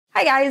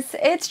Hi guys,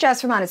 it's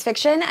Jess from Honest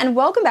Fiction, and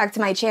welcome back to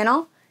my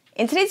channel.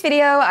 In today's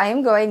video, I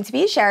am going to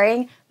be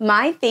sharing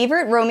my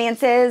favorite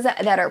romances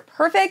that are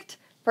perfect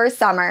for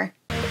summer.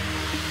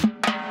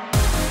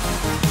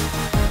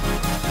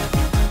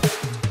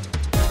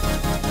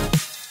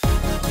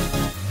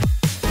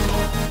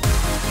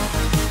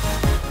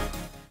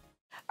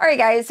 Alright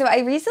guys, so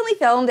I recently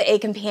filmed a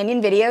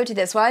companion video to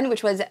this one,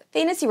 which was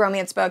fantasy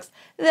romance books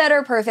that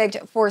are perfect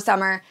for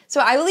summer. So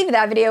I will leave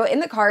that video in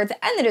the cards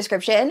and the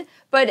description,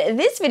 but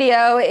this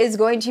video is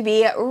going to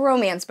be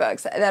romance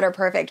books that are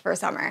perfect for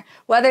summer.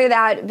 Whether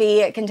that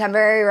be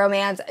contemporary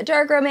romance,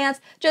 dark romance,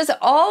 just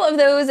all of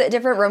those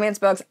different romance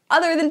books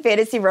other than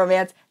fantasy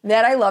romance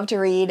that I love to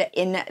read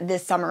in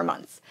this summer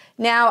months.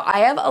 Now, I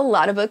have a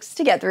lot of books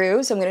to get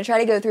through, so I'm going to try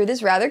to go through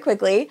this rather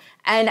quickly,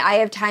 and I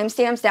have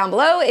timestamps down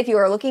below if you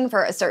are looking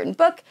for a certain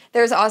book.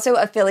 There's also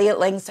affiliate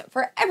links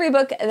for every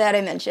book that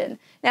I mention.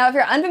 Now, if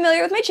you're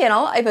unfamiliar with my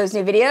channel, I post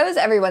new videos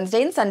every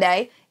Wednesday and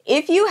Sunday.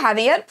 If you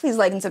haven't yet, please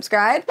like and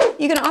subscribe.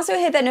 You can also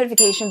hit that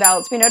notification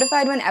bell to be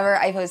notified whenever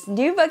I post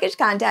new bookish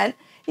content.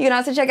 You can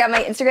also check out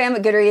my Instagram,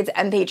 Goodreads,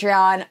 and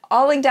Patreon,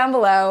 all linked down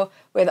below.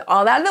 With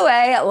all that out of the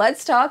way,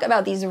 let's talk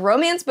about these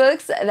romance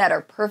books that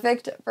are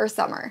perfect for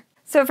summer.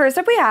 So first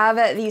up we have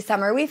The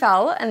Summer We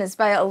Fell, and this is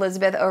by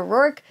Elizabeth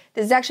O'Rourke.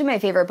 This is actually my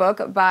favorite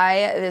book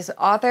by this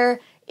author.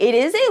 It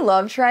is a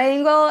love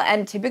triangle,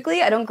 and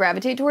typically I don't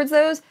gravitate towards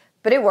those,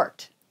 but it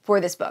worked for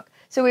this book.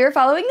 So we were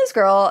following this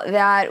girl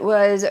that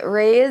was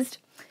raised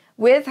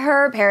with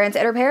her parents,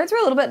 and her parents were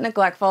a little bit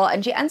neglectful,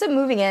 and she ends up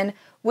moving in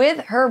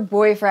with her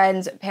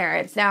boyfriend's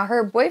parents. Now,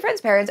 her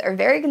boyfriend's parents are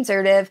very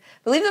conservative.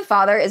 I believe the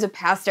father is a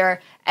pastor,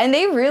 and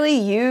they really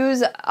use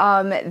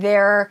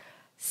their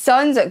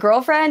son's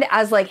girlfriend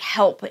as like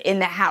help in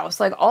the house.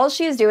 Like all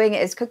she's doing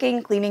is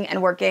cooking, cleaning,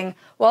 and working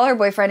while her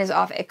boyfriend is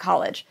off at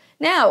college.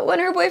 Now, when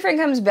her boyfriend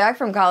comes back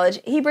from college,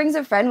 he brings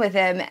a friend with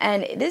him,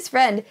 and this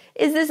friend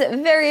is this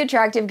very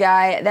attractive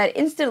guy that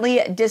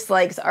instantly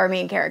dislikes our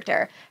main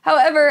character.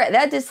 However,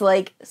 that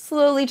dislike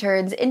slowly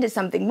turns into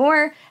something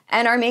more,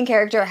 and our main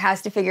character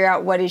has to figure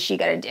out what is she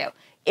gonna do.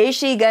 Is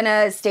she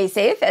gonna stay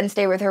safe and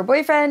stay with her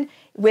boyfriend,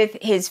 with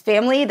his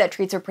family that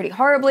treats her pretty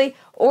horribly,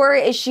 or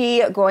is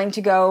she going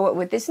to go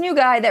with this new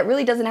guy that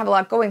really doesn't have a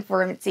lot going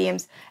for him, it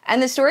seems?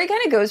 And the story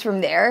kind of goes from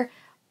there.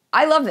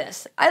 I love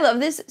this. I love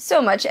this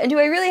so much, and do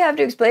I really have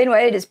to explain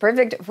why it is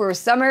perfect for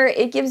summer?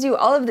 It gives you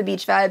all of the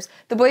beach vibes.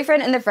 The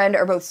boyfriend and the friend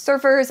are both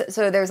surfers,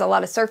 so there's a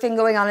lot of surfing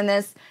going on in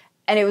this,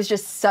 and it was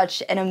just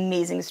such an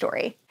amazing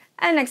story.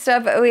 And next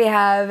up, we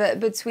have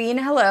Between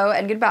Hello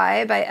and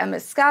Goodbye by Emma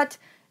Scott.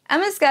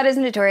 Emma Scott is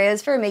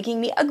notorious for making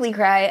me ugly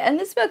cry, and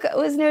this book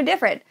was no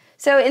different.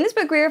 So in this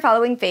book, we are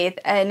following Faith,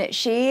 and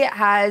she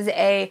has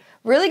a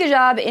really good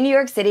job in New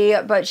York City,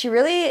 but she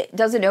really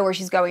doesn't know where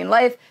she's going in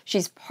life.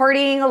 She's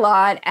partying a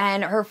lot,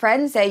 and her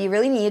friends say you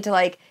really need to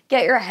like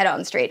get your head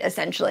on straight,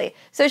 essentially.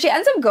 So she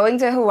ends up going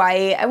to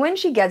Hawaii, and when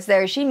she gets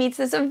there, she meets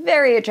this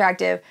very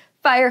attractive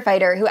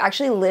firefighter who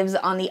actually lives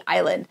on the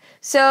island.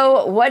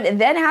 So what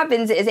then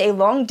happens is a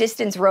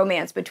long-distance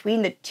romance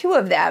between the two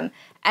of them,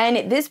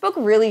 and this book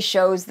really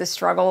shows the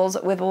struggles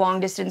with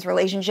long-distance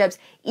relationships.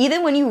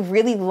 Even when you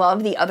really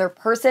love the other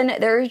person,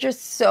 there's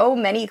just so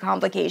many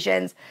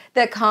complications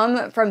that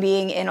come from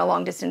being in a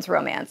long-distance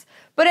romance.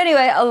 But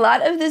anyway, a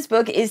lot of this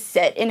book is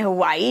set in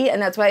Hawaii,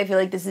 and that's why I feel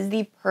like this is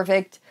the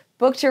perfect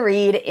book to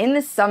read in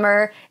the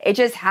summer. It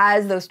just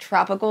has those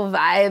tropical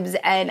vibes,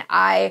 and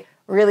I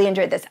really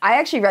enjoyed this. I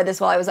actually read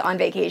this while I was on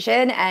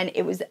vacation, and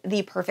it was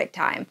the perfect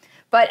time.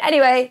 But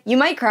anyway, you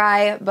might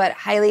cry, but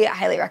highly,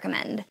 highly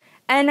recommend.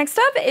 And next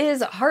up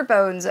is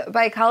Heartbones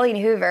by Colleen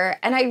Hoover,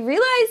 and I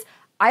realize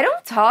I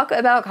don't talk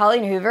about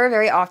Colleen Hoover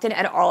very often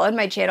at all on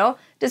my channel,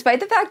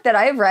 despite the fact that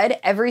I've read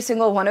every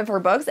single one of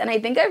her books, and I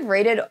think I've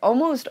rated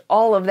almost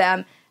all of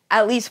them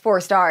at least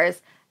 4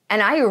 stars.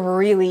 And I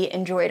really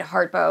enjoyed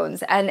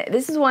Heartbones, and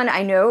this is one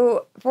I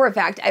know for a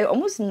fact I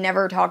almost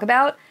never talk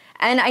about,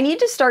 and I need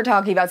to start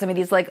talking about some of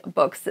these like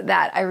books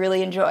that I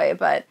really enjoy,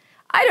 but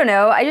I don't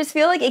know, I just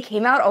feel like it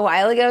came out a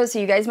while ago, so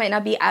you guys might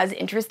not be as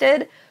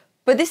interested.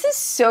 But this is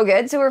so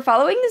good. So we're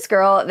following this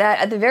girl that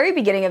at the very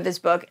beginning of this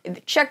book,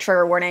 check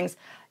trigger warnings,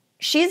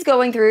 she's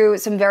going through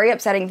some very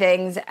upsetting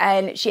things,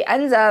 and she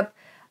ends up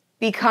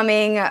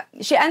being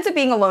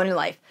alone in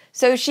life.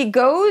 So she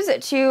goes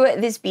to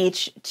this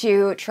beach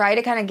to try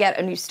to kind of get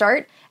a new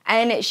start,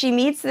 and she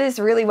meets this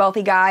really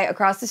wealthy guy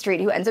across the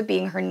street who ends up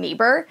being her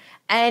neighbor,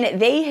 and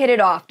they hit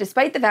it off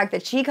despite the fact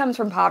that she comes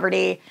from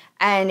poverty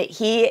and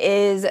he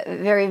is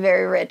very,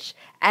 very rich.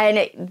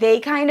 And they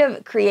kind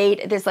of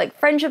create this like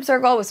friendship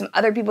circle with some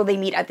other people they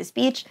meet at this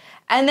beach.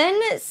 And then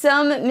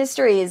some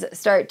mysteries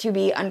start to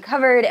be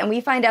uncovered, and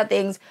we find out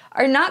things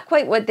are not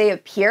quite what they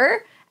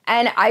appear.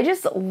 And I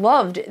just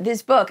loved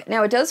this book.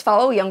 Now, it does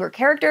follow younger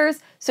characters,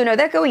 so know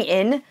that going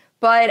in,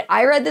 but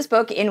I read this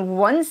book in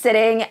one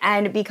sitting,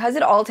 and because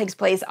it all takes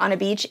place on a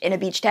beach in a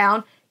beach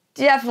town,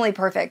 definitely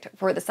perfect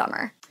for the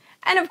summer.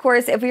 And of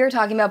course, if we were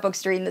talking about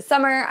books during the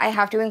summer, I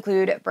have to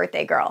include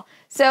Birthday Girl.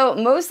 So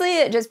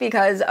mostly just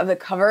because of the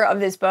cover of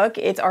this book,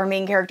 it's our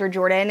main character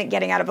Jordan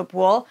getting out of a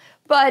pool.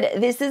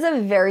 but this is a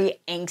very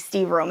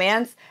angsty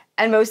romance,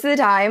 and most of the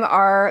time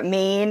our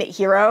main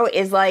hero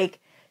is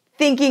like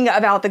thinking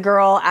about the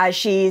girl as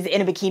she's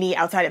in a bikini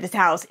outside of his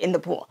house in the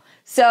pool.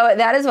 So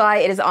that is why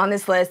it is on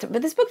this list,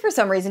 but this book for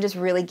some reason just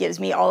really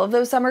gives me all of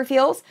those summer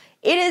feels.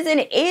 It is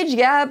an age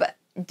gap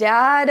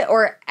dad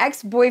or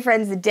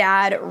ex-boyfriend's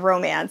dad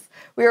romance.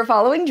 We are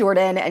following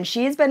Jordan, and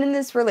she's been in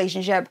this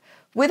relationship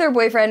with her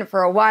boyfriend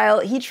for a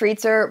while. He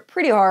treats her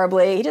pretty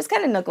horribly. He just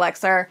kind of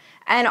neglects her.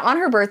 And on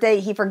her birthday,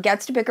 he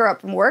forgets to pick her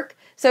up from work.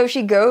 So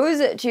she goes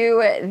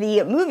to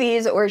the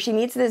movies where she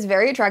meets this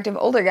very attractive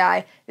older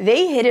guy.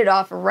 They hit it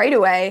off right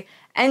away.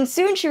 And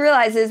soon she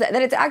realizes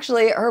that it's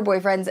actually her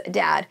boyfriend's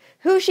dad,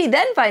 who she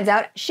then finds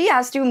out she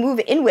has to move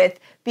in with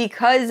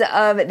because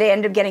of they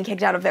end up getting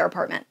kicked out of their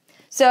apartment.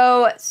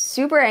 So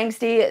super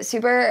angsty,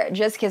 super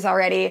just kiss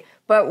already,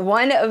 but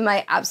one of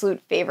my absolute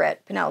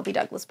favorite Penelope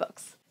Douglas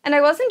books. And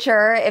I wasn't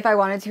sure if I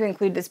wanted to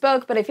include this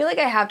book, but I feel like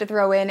I have to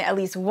throw in at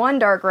least one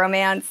dark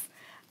romance,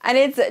 and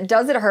it's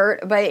Does It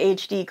Hurt by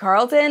H.D.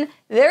 Carlton.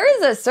 There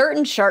is a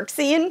certain shark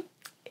scene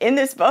in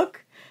this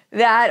book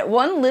that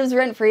one lives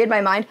rent-free in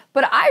my mind,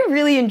 but I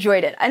really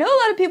enjoyed it. I know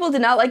a lot of people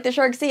did not like the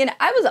shark scene.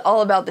 I was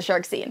all about the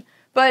shark scene.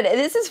 But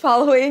this is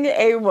following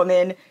a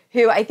woman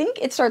who, I think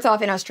it starts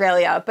off in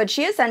Australia, but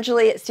she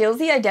essentially steals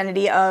the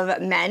identity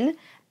of men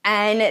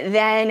and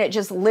then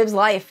just lives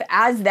life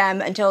as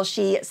them until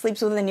she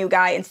sleeps with a new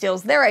guy and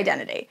steals their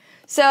identity.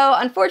 So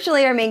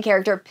unfortunately, our main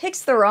character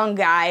picks the wrong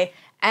guy,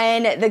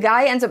 and the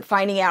guy ends up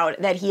finding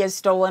out that he has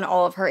stolen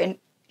all of her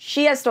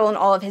she has stolen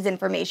all of his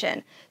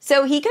information.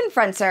 So he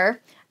confronts her,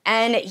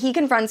 and he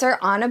confronts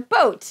her on a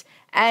boat.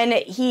 And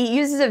he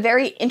uses a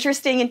very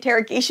interesting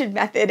interrogation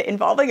method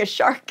involving a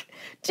shark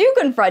to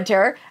confront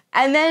her.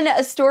 And then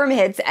a storm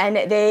hits, and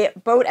the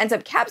boat ends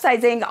up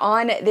capsizing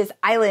on this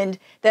island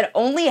that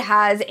only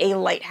has a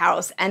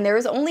lighthouse. And there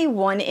is only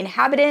one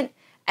inhabitant,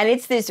 and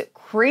it's this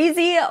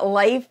crazy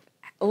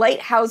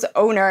lighthouse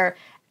owner.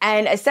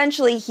 And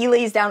essentially, he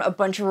lays down a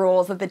bunch of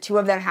rules that the two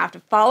of them have to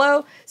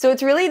follow. So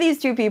it's really these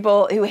two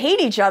people who hate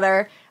each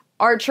other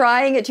are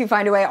trying to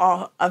find a way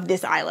off of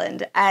this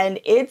island. And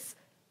it's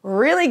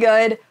really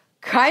good,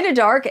 kind of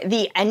dark.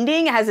 The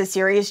ending has a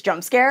serious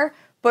jump scare,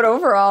 but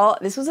overall,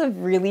 this was a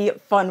really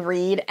fun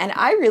read, and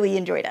I really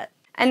enjoyed it.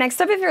 And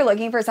next up, if you're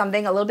looking for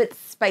something a little bit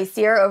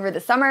spicier over the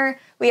summer,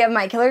 we have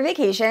My Killer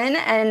Vacation,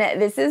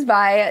 and this is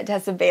by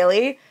Tessa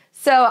Bailey.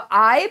 So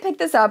I picked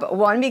this up,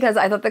 one, because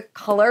I thought the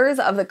colors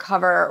of the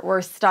cover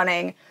were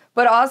stunning,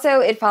 but also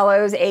it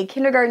follows a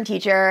kindergarten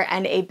teacher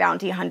and a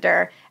bounty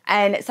hunter,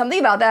 and something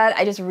about that,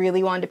 I just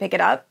really wanted to pick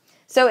it up.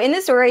 So in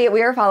this story,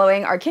 we are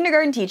following our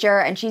kindergarten teacher,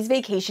 and she's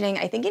vacationing,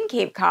 I think in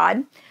Cape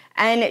Cod,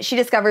 and she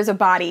discovers a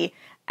body.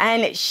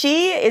 And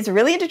she is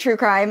really into true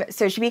crime,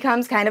 so she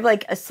becomes kind of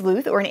like a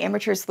sleuth or an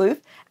amateur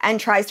sleuth and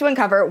tries to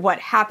uncover what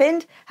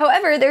happened.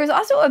 However, there's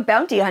also a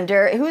bounty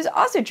hunter who's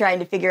also trying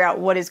to figure out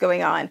what is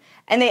going on.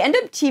 And they end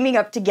up teaming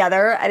up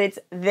together, and it's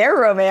their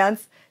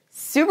romance.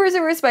 Super,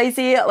 super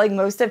spicy, like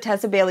most of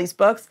Tessa Bailey's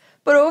books,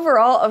 but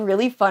overall a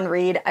really fun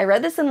read. I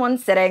read this in one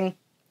sitting,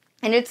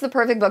 and it's the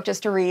perfect book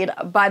just to read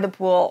by the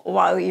pool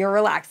while you're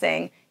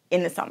relaxing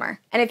in the summer.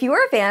 And if you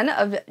are a fan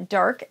of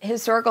dark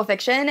historical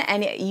fiction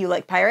and you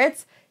like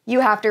pirates, you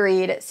have to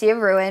read Sea of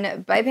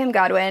Ruin by Pam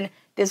Godwin.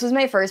 This was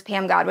my first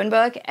Pam Godwin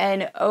book,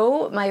 and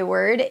oh my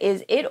word,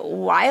 is it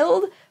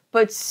wild,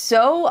 but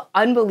so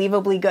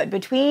unbelievably good.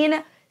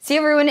 Between Sea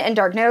of Ruin and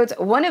Dark Notes,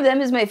 one of them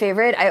is my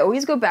favorite. I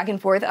always go back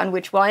and forth on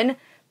which one,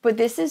 but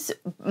this is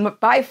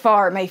by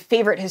far my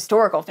favorite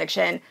historical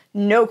fiction,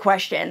 no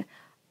question.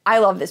 I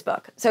love this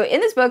book. So in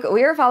this book,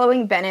 we are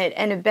following Bennett,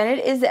 and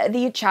Bennett is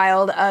the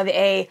child of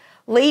a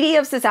lady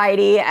of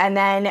society and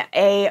then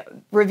a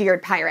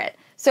revered pirate.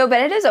 So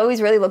Bennett has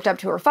always really looked up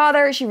to her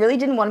father. She really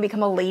didn't want to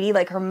become a lady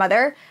like her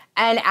mother.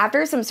 And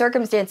after some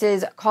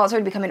circumstances cause her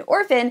to become an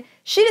orphan,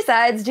 she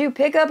decides to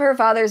pick up her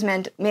father's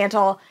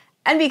mantle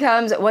and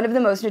becomes one of the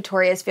most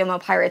notorious female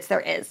pirates there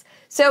is.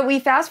 So we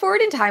fast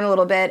forward in time a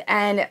little bit,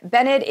 and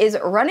Bennett is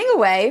running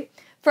away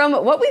from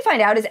what we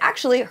find out is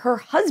actually her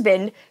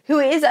husband, who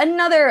is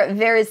another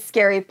very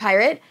scary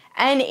pirate.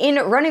 And in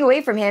running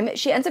away from him,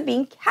 she ends up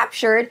being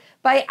captured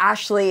by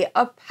Ashley,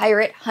 a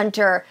pirate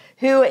hunter,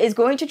 who is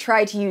going to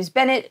try to use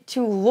Bennett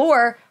to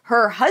lure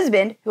her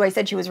husband, who I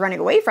said she was running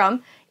away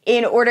from,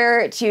 in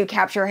order to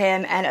capture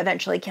him and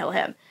eventually kill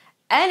him.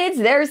 And it's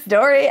their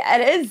story,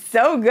 and it is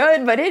so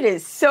good, but it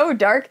is so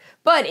dark.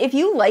 But if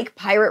you like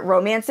pirate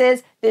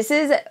romances, this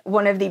is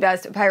one of the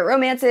best pirate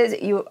romances.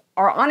 You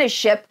are on a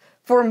ship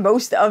for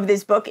most of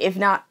this book, if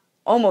not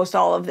almost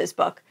all of this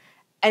book.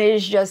 And it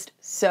is just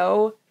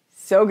so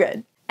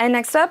good. And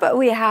next up,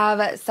 we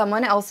have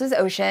Someone Else's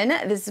Ocean.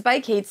 This is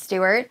by Kate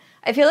Stewart.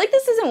 I feel like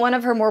this isn't one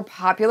of her more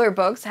popular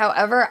books.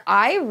 However,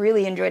 I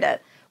really enjoyed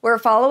it. We're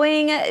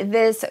following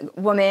this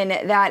woman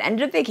that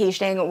ended up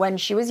vacationing when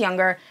she was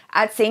younger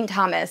at St.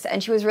 Thomas,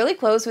 and she was really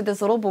close with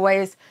this little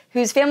boy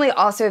whose family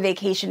also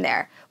vacationed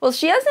there. Well,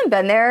 she hasn't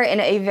been there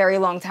in a very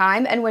long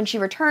time, and when she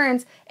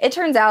returns, it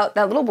turns out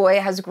that little boy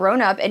has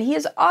grown up and he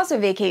is also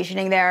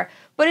vacationing there,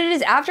 but it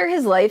is after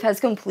his life has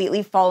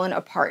completely fallen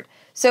apart.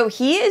 So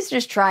he is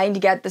just trying to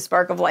get the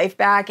spark of life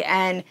back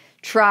and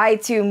try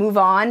to move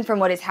on from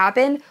what has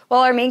happened,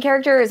 while our main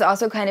character is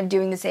also kind of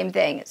doing the same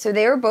thing. So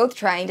they are both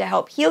trying to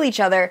help heal each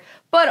other,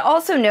 but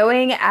also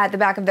knowing at the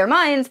back of their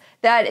minds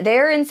that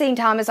they're in St.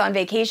 Thomas on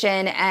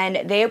vacation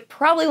and they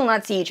probably will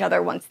not see each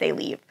other once they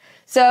leave.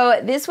 So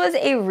this was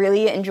a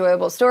really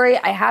enjoyable story.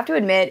 I have to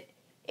admit,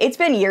 it's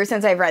been years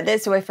since I've read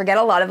this, so I forget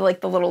a lot of like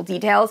the little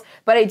details,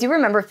 but I do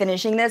remember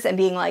finishing this and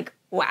being like,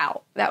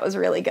 wow, that was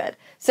really good.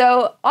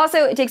 So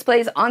also it takes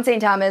place on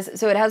St. Thomas,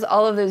 so it has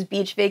all of those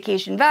beach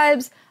vacation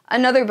vibes.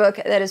 Another book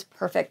that is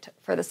perfect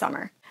for the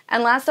summer.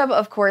 And last up,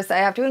 of course, I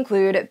have to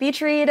include Beach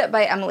Read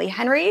by Emily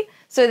Henry.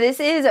 So this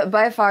is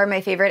by far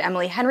my favorite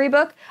Emily Henry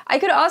book. I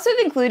could also have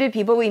included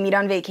People We Meet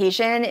on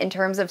Vacation in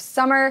terms of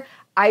summer.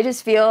 I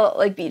just feel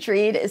like Beach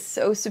Read is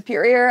so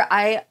superior.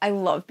 I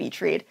love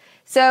Beach Read.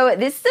 So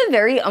this is a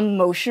very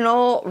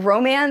emotional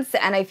romance,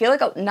 and I feel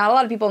like not a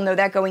lot of people know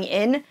that going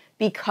in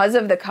because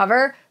of the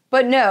cover,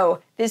 but no,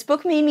 this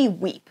book made me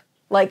weep.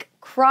 Like,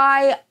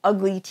 cry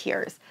ugly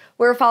tears.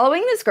 We're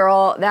following this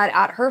girl that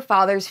at her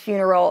father's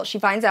funeral, she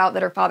finds out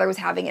that her father was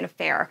having an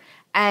affair,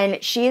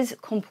 and she is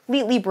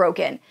completely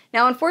broken.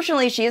 Now,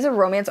 unfortunately, she is a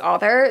romance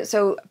author,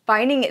 so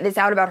finding this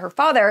out about her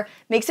father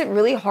makes it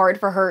really hard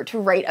for her to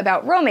write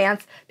about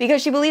romance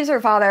because she believes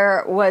her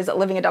father was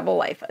living a double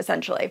life,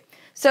 essentially.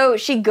 So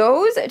she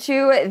goes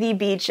to the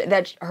beach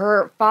that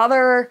her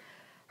father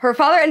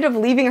ended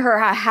up leaving her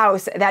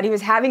house, that he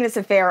was having this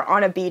affair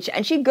on a beach,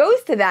 and she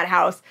goes to that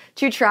house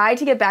to try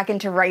to get back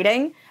into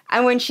writing.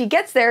 And when she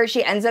gets there,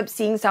 she ends up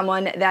seeing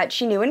someone that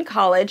she knew in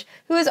college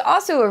who is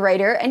also a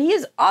writer, and he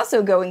is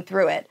also going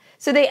through it.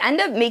 So they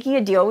end up making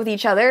a deal with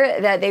each other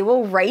that they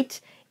will write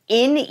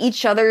in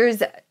each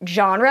other's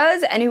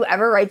genres, and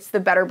whoever writes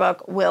the better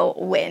book will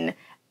win.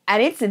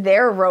 And it's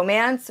their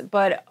romance,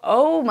 but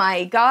oh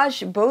my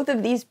gosh, both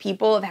of these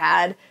people have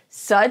had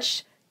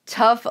such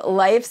tough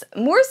lives,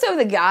 more so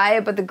the guy,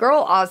 but the girl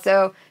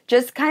also,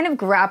 just kind of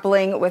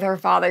grappling with her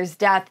father's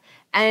death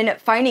and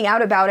finding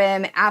out about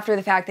him after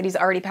the fact that he's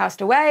already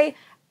passed away.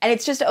 And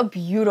it's just a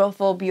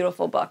beautiful,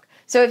 beautiful book.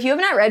 So if you have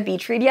not read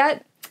Beach Read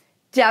yet,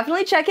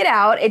 definitely check it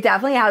out. It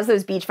definitely has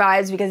those beach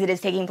vibes because it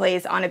is taking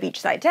place on a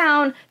beachside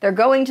town. They're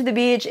going to the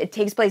beach. It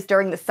takes place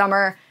during the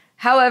summer.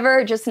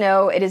 However, just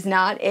know it is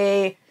not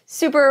a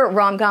super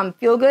rom-com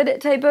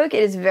feel-good type book.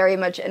 It is very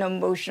much an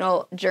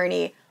emotional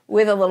journey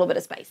with a little bit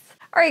of spice.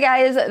 Alright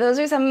guys, those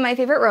are some of my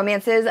favorite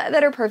romances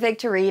that are perfect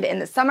to read in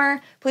the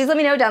summer. Please let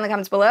me know down in the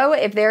comments below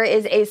if there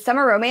is a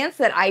summer romance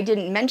that I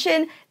didn't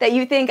mention that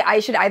you think I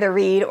should either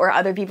read or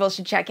other people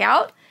should check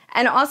out.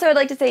 And also I'd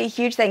like to say a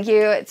huge thank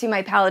you to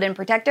my Paladin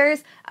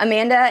protectors,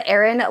 Amanda,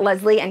 Erin,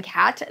 Leslie, and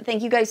Kat.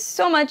 Thank you guys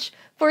so much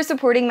for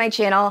supporting my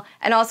channel,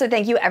 and also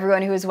thank you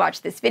everyone who has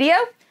watched this video.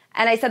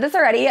 And I said this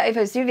already, I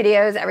post new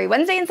videos every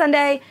Wednesday and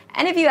Sunday,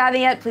 and if you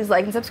haven't yet, please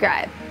like and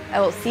subscribe. I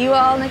will see you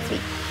all next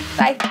week.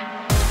 Bye!